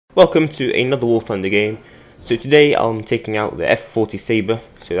Welcome to another Warthunder game. So today I'm taking out the F40 Sabre,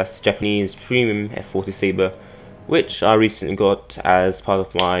 so that's the Japanese premium F40 Sabre, which I recently got as part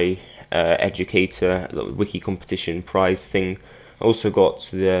of my educator wiki competition prize thing. I also got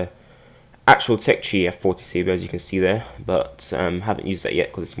the actual Tech Tree F40 Sabre, as you can see there, but haven't used that yet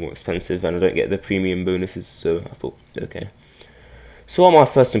because it's more expensive and I don't get the premium bonuses, so I thought, okay. So what are my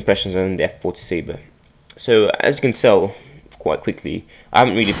first impressions on the F40 Sabre? So as you can tell quite quickly, I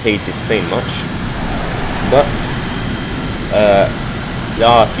haven't really played this plane much, but there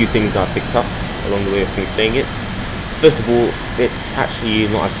are a few things I picked up along the way of me playing it. First of all, it's actually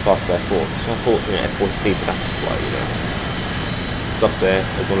not as fast as I thought. So I thought, F40 Sabre, that's why, it's up there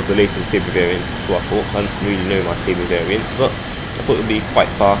as one of the latest Sabre variants. So I thought, I don't really know my Sabre variants, but I thought it would be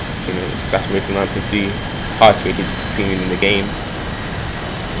quite fast. It's battle rating 950, highest rated premium in the game.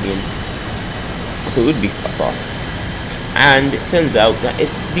 I thought it would be quite fast. And it turns out that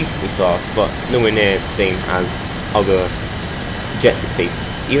it's decently fast, but nowhere near the same as other jets it faces.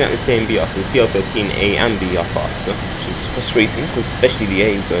 Even at the same BR, so the CL13 A and B are faster, which is frustrating, because especially the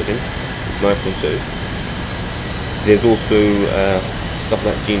A version is 9.0. There's also stuff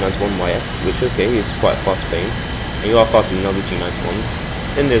like G91YS, which is quite a fast plane, and you are faster than other G91s.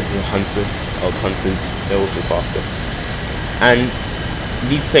 Then there's the Hunter, or Hunters, they're also faster. And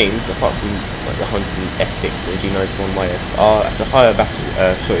these planes, apart from like the Hunter F6 and G91YS, are at a higher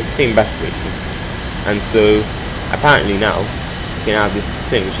the same battle rating. And so apparently now you can have this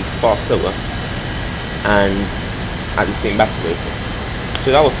plane which is far slower and at the same battle rating.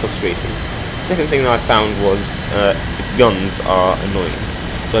 So that was frustrating. Second thing that I found was its guns are annoying.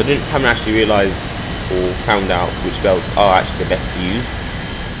 So I haven't actually realised or found out which belts are actually the best to use.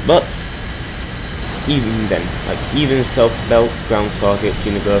 But even then, even stealth belts, ground targets,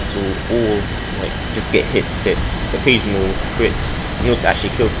 universal, all just get hits, occasional crits. In order to actually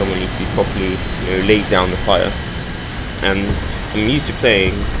kill someone, you need to be properly, laid down the fire. And I'm used to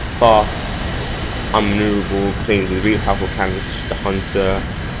playing fast, unmaneuverable planes with really powerful cannons, such as the Hunter,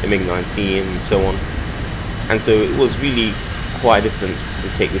 the MiG-19, and so on. And so it was really quite a difference to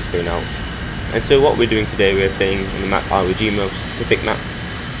take this plane out. And so what we're doing today, we're playing in the map Iwo Jima, which is a Pacific map.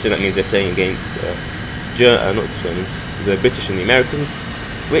 So that means they're playing against not the Germans, the British and the Americans,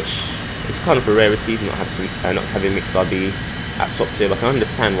 which is kind of a rarity, not having mixed RB at top tier. But I can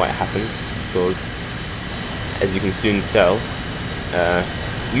understand why it happens, because as you can soon tell,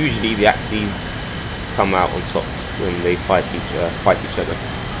 usually the Axis come out on top when they fight each other.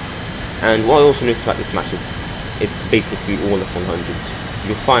 And what I also noticed about this match is it's basically all F100s.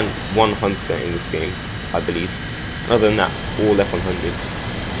 You'll find one Hunter in this game, I believe. Other than that, all F100s.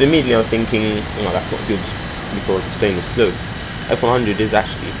 So immediately I'm thinking, that's not good, because this plane is slow. F100 is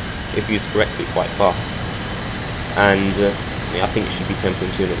actually, if used correctly, quite fast. And I think it should be 10.2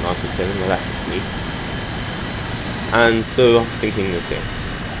 not 9.7, well that's just me. And so I'm thinking, okay,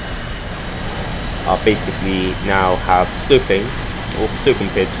 I'll basically now have slow plane, or slow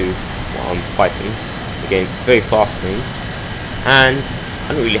compared to what I'm fighting against very fast planes. And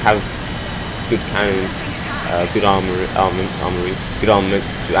I don't really have good cannons, good armory, good armament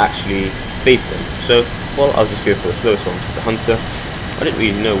to actually face them. So, well, I'll just go for the slowest one, which is the Hunter. I didn't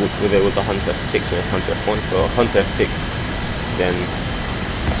really know whether it was a Hunter F6 or a Hunter F1. For a Hunter F6, then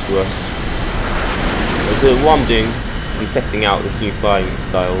that's worse. So what I'm doing is I'm testing out this new flying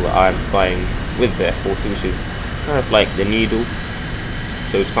style that I'm flying with the F40, which is kind of like the Needle.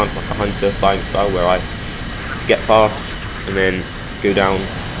 So it's kind of like a Hunter flying style where I get fast and then go down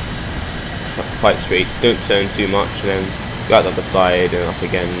quite straight, don't turn too much, and then go out the other side and up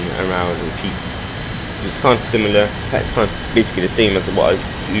again, around and repeat. So it's kind of similar, it's kind of basically the same as what I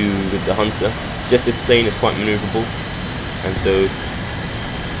do with the Hunter, just this plane is quite maneuverable, and so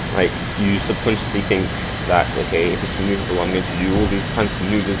you subconsciously think that, okay, if it's maneuverable I'm going to do all these fancy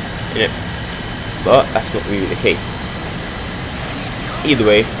maneuvers in it, but that's not really the case. Either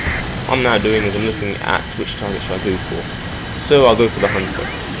way, what I'm now doing is I'm looking at which target should I go for. So I'll go for the Hunter.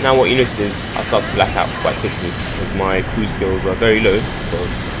 Now what you notice is I start to black out quite quickly, because my crew skills are very low,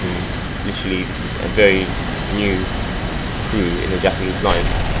 because literally this is a very new crew in the Japanese line.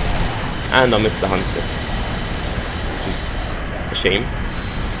 And I missed the Hunter, which is a shame.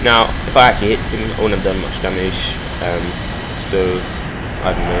 Now if I actually hit him, I wouldn't have done much damage, so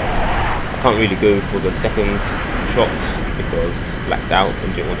I don't know. I can't really go for the second shot because I blacked out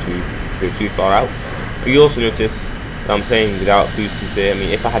and didn't want to go too far out. You also notice I'm playing without boosters there. I mean,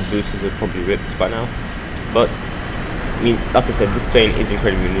 if I had boosters, it would probably ripped by now. But I mean, like I said, this plane is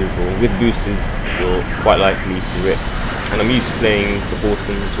incredibly maneuverable. With boosters, you're quite likely to rip. And I'm used to playing the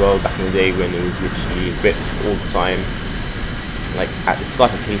Boston as well back in the day when it was literally ripped all the time. like at the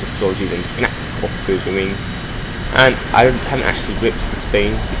slightest hint of closure, then snap off the closing wings. And I haven't actually gripped this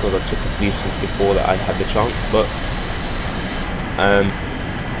plane because I took the leases before that I had the chance, but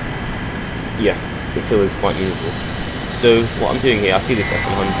yeah, it still is quite meaningful. So what I'm doing here, I see this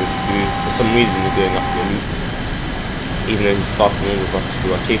F100 who for some reason is going up the loop, even though he's faster than all of us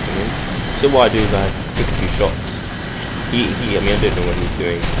who are chasing him. So what I do is I take a few shots. I mean, I don't know what he's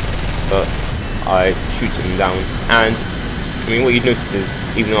doing, but I shoot him down. And I mean, what you'd notice is,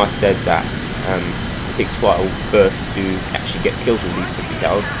 even though I said that it takes quite a burst to actually get kills with these 50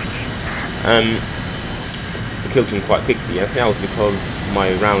 cals, I killed him quite quickly. I think that was because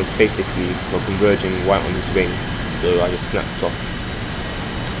my rounds basically were converging right on his wing, so I just snapped it off.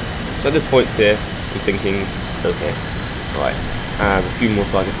 So at this point here, I'm thinking, okay, alright, I have a few more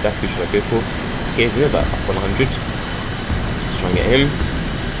targets left. Who should I go for? Here's another F100. Let's try and get him.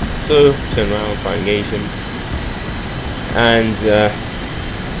 So turn around, try and engage him, and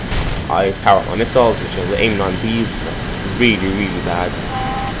I power up my missiles, which are the AIM-9Bs, really bad.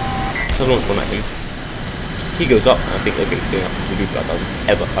 So I launch one at him. He goes up, and I think, okay, he's going up the loop like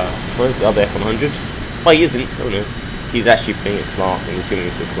ever for the other F100. But he isn't, I don't know. He's actually playing it smart and he's going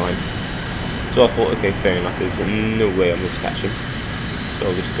into a climb. So I thought, okay, fair enough, there's no way I'm going to catch him. So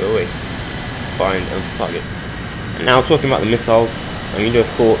I'll just go away. Find another target. And now talking about the missiles, I mean, of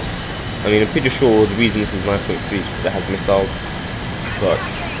course, I mean, I'm pretty sure the reason this is 9.3 is because it has missiles. But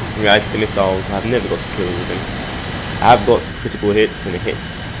in reality, the missiles, I've never got to kill with them. I have got critical hits and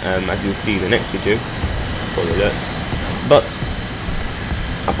hits, as you'll see in the next video. Spoiler alert. But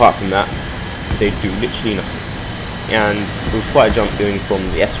apart from that, they do literally nothing. And it was quite a jump going from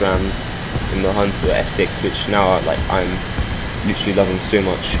the SRAMs in the Hunter F6, which now like I'm literally loving so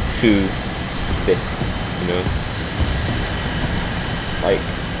much, to this, you know. Like,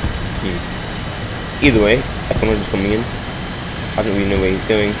 either way, F100 is coming in. I don't really know where he's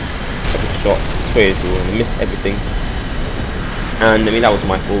going. I took a shot, sprayed through, and I missed everything. And I mean, that was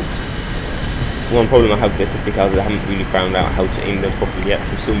my fault. One problem I have with the 50 cals is I haven't really found out how to aim them properly yet.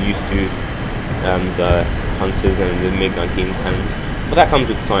 I'm still used to the Hunters and the MiG-19's hands, but that comes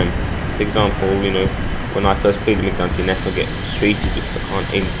with time. For example, you know, when I first played the MiG-19S, I get frustrated because I can't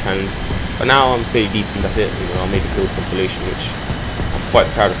aim the cannons. But now I'm pretty decent at it. You know, I made a build compilation, which I'm quite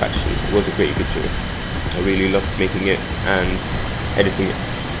proud of actually. It was a great video. I really loved making it and editing it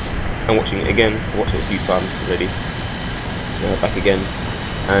and watching it again. I watched it a few times already. Back again,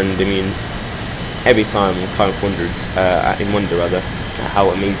 and I mean, every time I'm kind of in wonder rather, how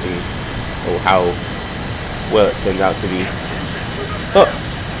amazing or how well it turned out to be. But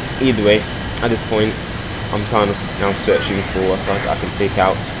either way, at this point, I'm kind of now searching for what I can take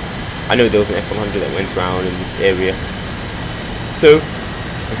out. I know there was an F100 that went around in this area, so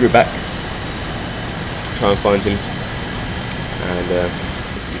I drew back, try and find him, and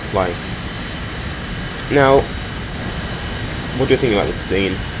just keep flying. Now, what do you think about this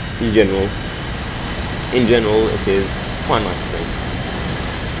plane in general? In general, it is quite a nice plane.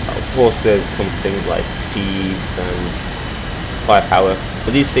 Of course, there's some things like speeds and firepower,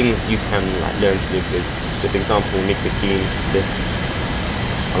 but these things you can like learn to live with. So, for example, MiG-15, this,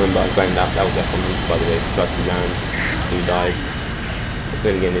 I remember I grind out, that was F100 by the way, tried to land, he died. But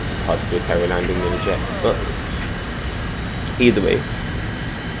then again, it's hard to do a carrier landing in a jet. But either way,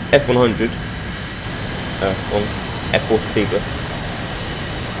 F100, F40 Sabre,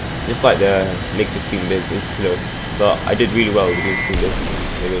 just like the MiG-15 biz is slow, but I did really well with the MiG-15 biz,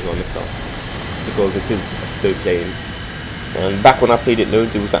 maybe it was on myself, because it is a slow plane. And back when I played it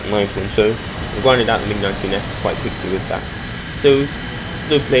loads, it was at 9 point, so I grinded out the MiG-19S quite quickly with that. So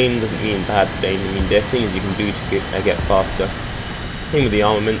slow plane doesn't mean bad plane. I mean, there are things you can do to get faster. Same with the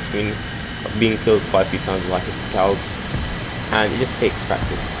armament. I mean, I've been killed quite a few times with like 50 cals, and it just takes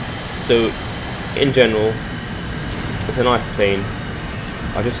practice. So in general, it's a nice plane.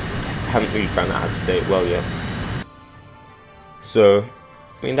 I just haven't really found out how to play it well yet. So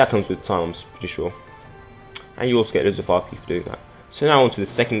I mean, that comes with time, I'm pretty sure. And you also get loads of RP for doing that. So now on to the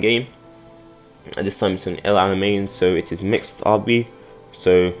second game. And this time it's an L Alemane, so it is mixed RB.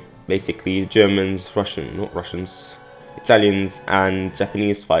 So basically Germans, Italians and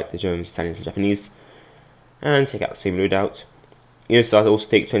Japanese fight the Germans, Italians and Japanese, and take out the same loadout. You notice I also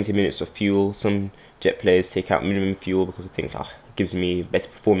take 20 minutes of fuel. Some jet players take out minimum fuel because they think it gives me better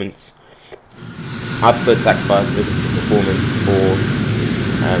performance. I prefer to sacrifice the performance for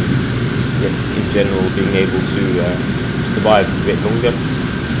just in general being able to survive a bit longer.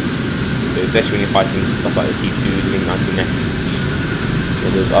 So especially when you're fighting stuff like the T2, the MiG-19S,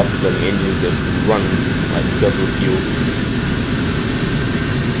 and those afterburning engines that run like guzzle fuel.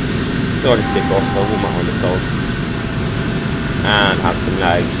 So I just take off, I warm my helmet cells, and have some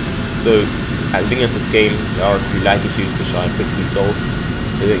lag. So at the beginning of this game there are a few lag issues which I quickly solved,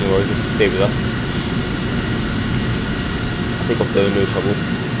 so don't worry, just stay with us. I think I've done no trouble,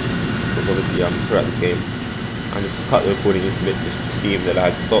 because obviously I'm throughout this game. And just cut the recording into a bit just to see if the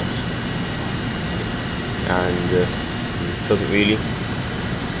lag stops, and it doesn't really.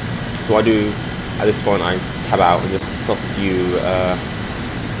 So I do, at this point I tab out and just stop a few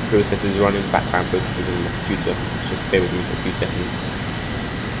processes running, background processes in the computer. Just bear with me for a few seconds.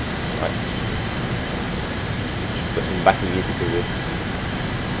 Right. Put some backing music for this.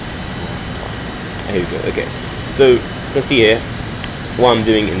 Here we go, okay. So you can see here what I'm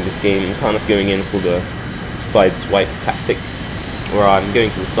doing in this game. I'm kind of going in for the side swipe tactic, where I'm going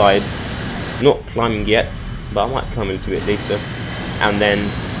to the side, not climbing yet, but I might climb a little bit later, and then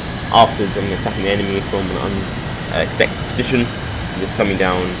afterwards I'm attacking the enemy from an unexpected position, just coming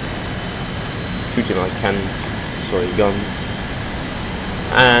down, shooting my guns,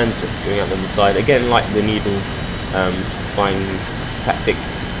 and just going out on the side, again like the needle flying tactic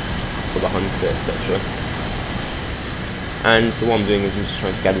for the hunter, etc. And so what I'm doing is I'm just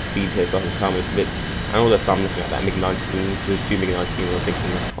trying to gather speed here so I can climb a little bit. And all the time I'm looking at that MiG-19, those two MiG-19, I'm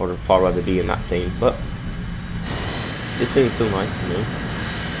thinking I would far rather be in that plane, but this plane is still nice, you know.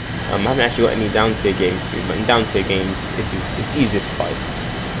 I haven't actually got any down tier games to do, but in down tier games it's easier to fight,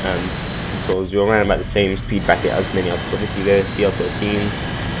 because you're around about the same speed bracket as many others. Obviously there are CL-13s,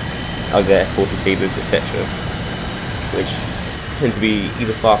 other F40 Sabres, etc., which tend to be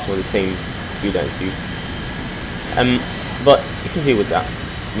either faster or the same speed as you. But you can deal with that.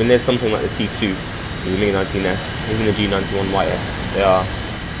 When there's something like the T2, the MiG-19S, even the G91YS, they are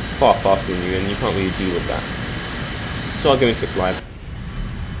far faster than you, and you can't really deal with that. So I'll go into a fly,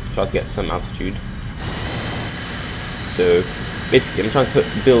 try to get some altitude. So basically I'm trying to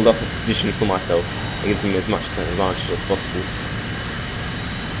build up a position for myself and give them as much of an advantage as possible.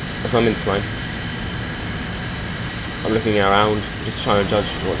 So I'm in the climb. I'm looking around, just trying to judge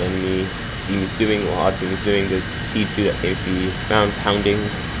what the enemy team is doing, what our team is doing. There's T2 that came to be ground pounding,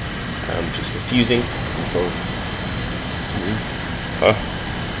 which is confusing because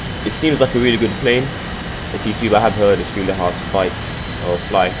it seems like a really good plane, the T2, but I have heard it's really hard to fight, or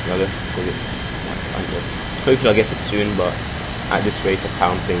fly rather, because it's, I don't know, hopefully I'll get it soon, but at this rate of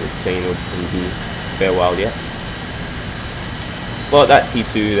pounding this plane would be a fair while yet. But that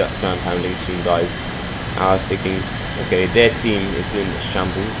T2 that's ground pounding soon dies. I was thinking, okay, their team is in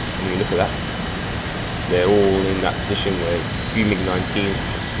shambles. I mean, look at that. They're all in that position where 3 MiG-19s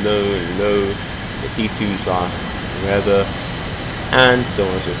are slow and low, the T2s are rather, and so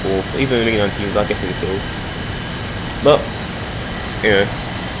on and so forth. Even the MiG-19s are getting the kills. But, you know,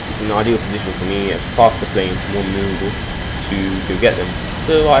 it's an ideal position for me. It's faster plane, more maneuverable to get them.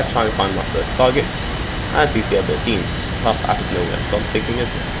 So I try and find my first target, and see CL-13. It's tough out of nowhere. So I'm thinking of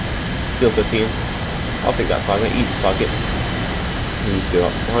CL-13. I'll take that target, easy target. You just go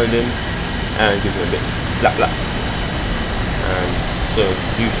up behind him and give him a bit flap flap. And so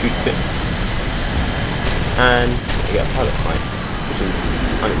you shoot a bit. And you get a pilot snipe, which is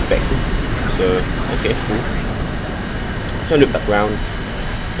unexpected. So okay, cool. So I look back around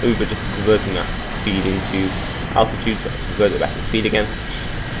over, just converting that speed into altitude, so I convert it back to speed again.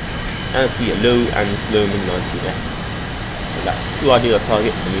 And I see a low and slow MiG-19S. So that's two ideal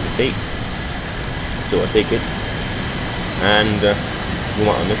targets for me to take. So I take it, and we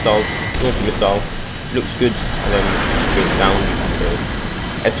want our missiles, launch a missile, looks good, and then it goes down. So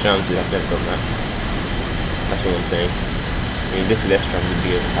S-rounds, I've never done that. That's what I'm saying. I mean, this with S-rounds would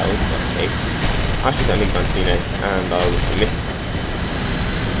be overpowered, but okay. I shoot that MiG-19S, and I will miss.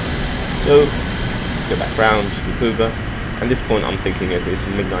 So go back round, look over. At this point, I'm thinking, okay, this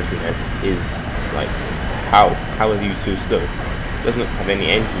MiG-19S is like, how are you so slow? It doesn't have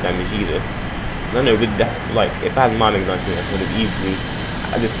any engine damage either. I know with that, like, if I had my MiG-19S, I would have easily,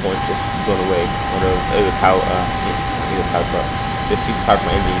 at this point, just gone away. I would have overpowered, but just used to power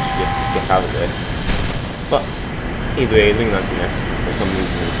my engine to just get out of there. But either way, the MiG-19S, for some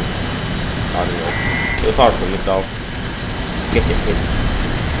reason, it just, I don't know, it was hard for a missile, get it hit.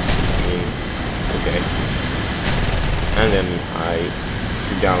 I mean, okay. And then I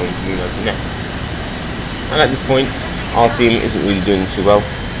shoot down the MiG-19S. And at this point, our team isn't really doing too well.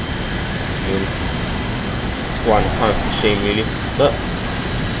 It's quite kind of a shame really, but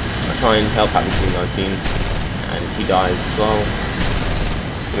I try and help out the MiG-19 and he dies as well.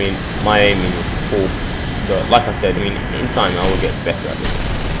 I mean, my aiming is poor, but like I said, I mean, in time I will get better at this.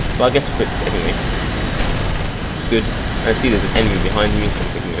 But I get to crits anyway. It's good. And I see there's an enemy behind me, so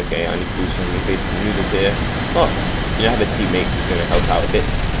I'm thinking, okay, I need to do some basic maneuvers here. But, you know, I have a teammate who's going to help out a bit.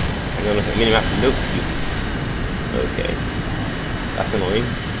 And then look at the minimap, nope, okay. That's annoying.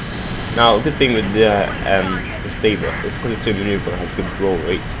 Now, a good thing with the Sabre is because it's so maneuverable and has good roll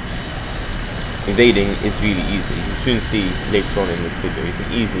rate. Evading is really easy. You'll soon see later on in this video, you can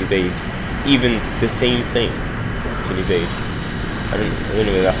easily evade even the same plane. You can evade. I don't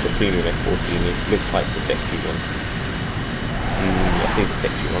know whether that's a premium F40, it looks like the Tech one. I think it's Tech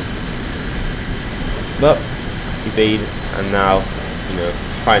one. But, evade, and now, you know,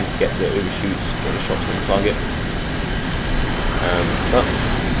 trying to get the overshoots, get the shots on the target. But,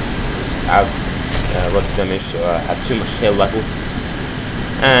 just have rudder damage, so I had too much tail level.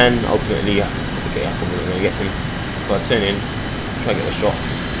 And ultimately, okay, I'm probably going to get him. So I turn in, try to get the shots.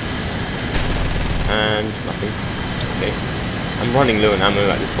 And nothing. Okay. I'm running low on ammo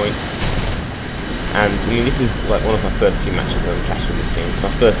at this point. And I mean, this is like one of my first few matches I'm trashing this game. It's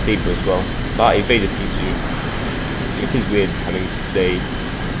my first Sabre as well. But I evaded T2. It is weird having played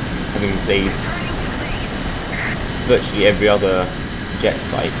virtually every other jet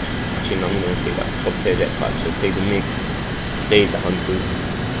type. Actually, no, I'm going to say that top tier jet type. So played the MiGs, played the Hunters.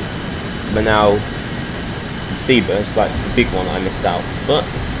 But now, Sabre is like the big one I missed out. But,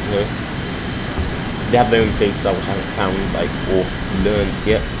 you know, they have their own play style which I haven't found, like, or learned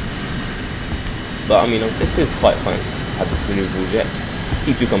yet. But I mean, this is quite fun to have this maneuverable jet.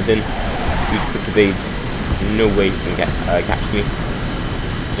 T2 comes in, really quick evade, no way you can catch me.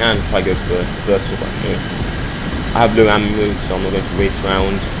 And try to go for the versatile, but you know, I have low ammo mode, so I'm not going to race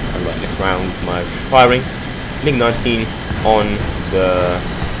around and like mess around with my firing. MiG-19 on the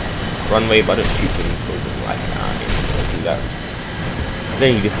runway, but I don't shoot him because I'm like, nah, I don't do that.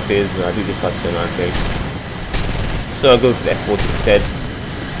 Then he disappears when I do decide to turn around thing. So I go for the F40 instead.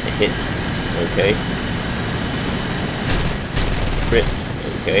 A hit, okay. Crit,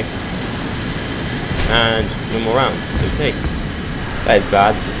 okay. And no more rounds, okay. That is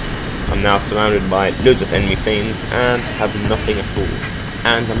bad. I'm now surrounded by loads of enemy planes and have nothing at all.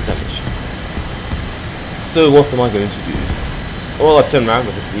 And I'm damaged. So what am I going to do? Well, I turn around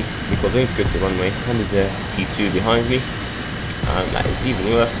obviously because I need to go to the runway and there's a T2 behind me. That is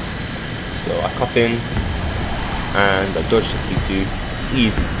even worse. So I cut in and I dodge the T2.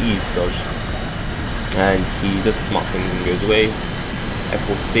 Easy dodge. And he does a smart thing and goes away.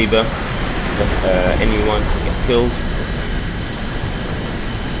 F40 Sabre. Anyone gets killed.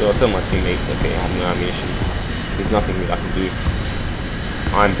 So I tell my teammates, okay, I have no ammunition. There's nothing that I can do.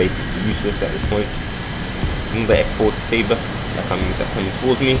 I'm basically useless at this point. Another F40 Sabre that's coming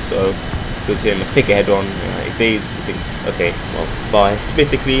towards me, so go to him, I pick a head on, evades, he thinks, okay, well, bye.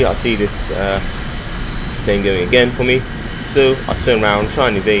 Basically, I see this thing going again for me, so I turn around, try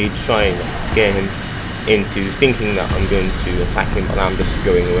and evade, try and scare him into thinking that I'm going to attack him, but I'm just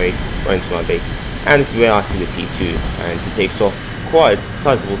going away, right into my base. And this is where I see the T2, and he takes off quite a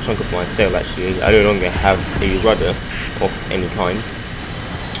sizable chunk of my tail actually. I no longer have a rudder of any kind.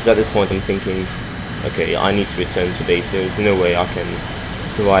 So at this point I'm thinking, okay, I need to return to base, so there's no way I can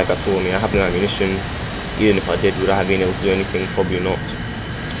survive at all. I mean, I have no ammunition. Even if I did, would I have been able to do anything? Probably not.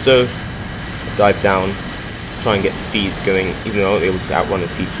 So, dive down, try and get speed going, even though I won't be able to outrun a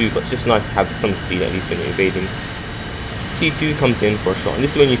T2, but it's just nice to have some speed at least when you're evading. T2 comes in for a shot, and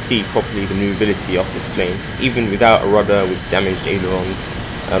this is when you see properly the maneuverability of this plane, even without a rudder, with damaged ailerons,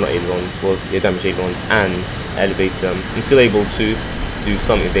 not ailerons, well, yeah, damaged ailerons and elevator. I'm still able to do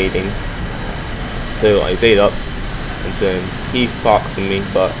some evading. So I evade up, and then he sparks on me,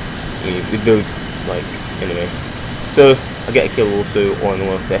 but I mean, with those, like, anyway. So I get a kill also on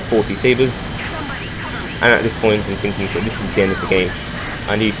one of their F40 Sabres, and at this point I'm thinking, well, this is the end of the game.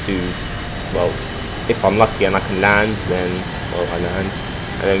 I need to, well, if I'm lucky and I can land, then, well, I land,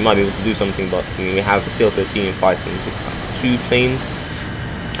 and then we might be able to do something, but I mean, we have the CL-13 fighting 2 planes,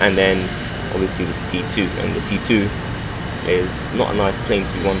 and then obviously this T2, and the T2 is not a nice plane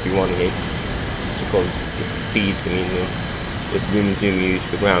to 1v1 against, because the speeds, I mean, just boom and zoom you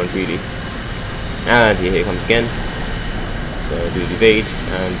to the ground, really. And here it comes again, so I do the evade,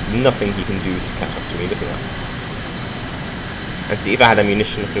 and nothing he can do to catch up to me, look at that. And see, if I had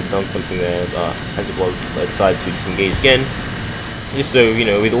ammunition, I could have done something there, but as it was, I decided to disengage again. Just so, you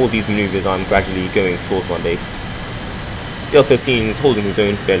know, with all these maneuvers, I'm gradually going towards my base. CL-13 is holding his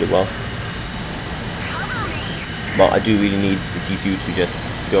own fairly well, but I do really need the T2 to just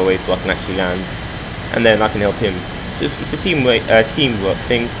go away so I can actually land, and then I can help him. So it's a teamwork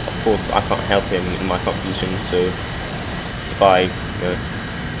thing. Of course, I can't help him in my current position, so if I, you know,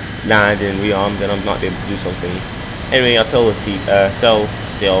 land and rearm, then I might be able to do something. Anyway, I tell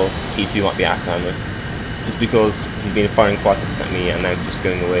CL T2 might be out of ammo, just because he's been firing quite a bit at me and I'm just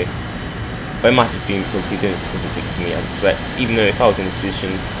going away. But it might just be because he didn't specifically pick me as a threat, even though if I was in this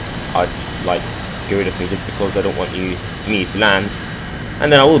position, I'd like get rid of me just because I don't want me to land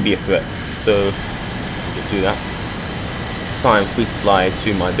and then I will be a threat. So I can do that. So I'm free to fly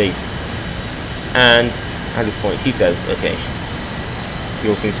to my base, and at this point he says, okay, he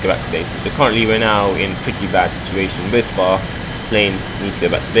also needs to go back to base. So currently we're now in a pretty bad situation. Both of our planes need to go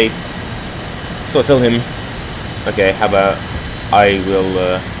back to base. So I tell him, okay, how about I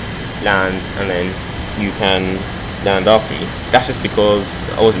will land and then you can land after me. That's just because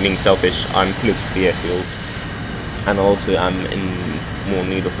I wasn't being selfish. I'm close to the airfield, and also I'm in more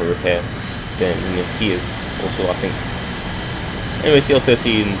need of a repair than he is also, I think. Anyway,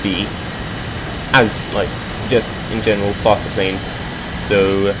 CL-13B, as like just in general faster plane,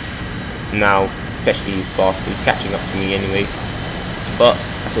 so now especially he's fast, he's catching up to me anyway, but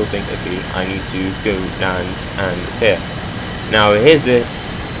I still think, okay, I need to go land and repair. Now here's the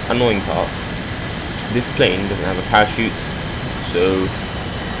annoying part. This plane doesn't have a parachute, so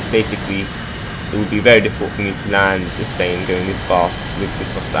basically it would be very difficult for me to land this plane going this fast with this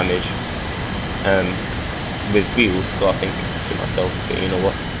much damage with wheels. So I think to myself, okay, you know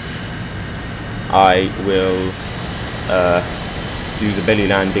what, I will do the belly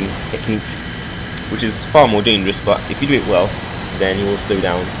landing technique, which is far more dangerous, but if you do it well, then you will slow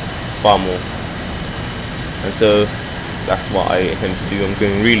down far more. And so that's what I intend to do. I'm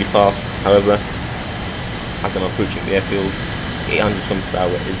going really fast, however, as I'm approaching the airfield, 800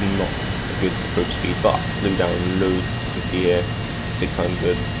 km/h is not a good approach speed, but I slow down loads. You can see here,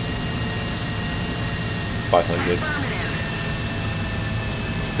 600, 500,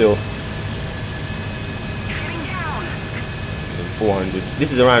 still 400.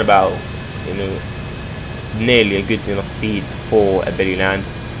 This is around about, you know, nearly a good enough speed for a belly land.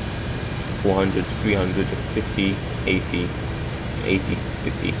 400, 300, 50, 80, 80,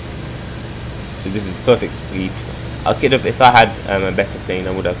 50. So this is perfect speed. I could have, if I had a better plane,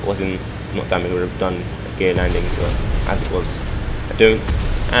 I would have, not damn it, would have done a gear landing, but as it was, I don't.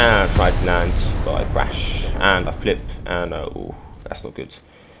 And I tried to land, but I crash, and I flip, and oh, that's not good.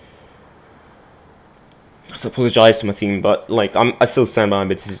 So I apologise to my team, but like I still stand by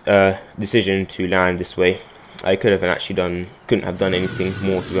my decision to land this way. I could have actually couldn't have done anything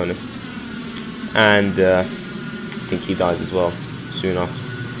more, to be honest. And I think he dies as well soon after.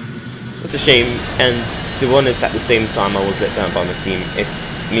 So it's a shame, and to be honest, at the same time I was let down by my team. If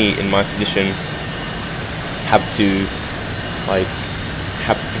me in my position have to like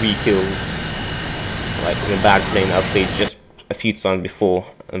have 3 kills like in a bad plane that I've played just a few times before,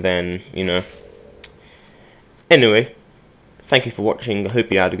 and then, you know. Anyway, thank you for watching. I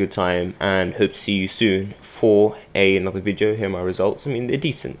hope you had a good time, and hope to see you soon for another video. Here are my results. I mean, they're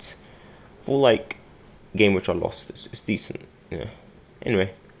decent for like a game which I lost. It's decent, yeah.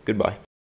 Anyway, goodbye.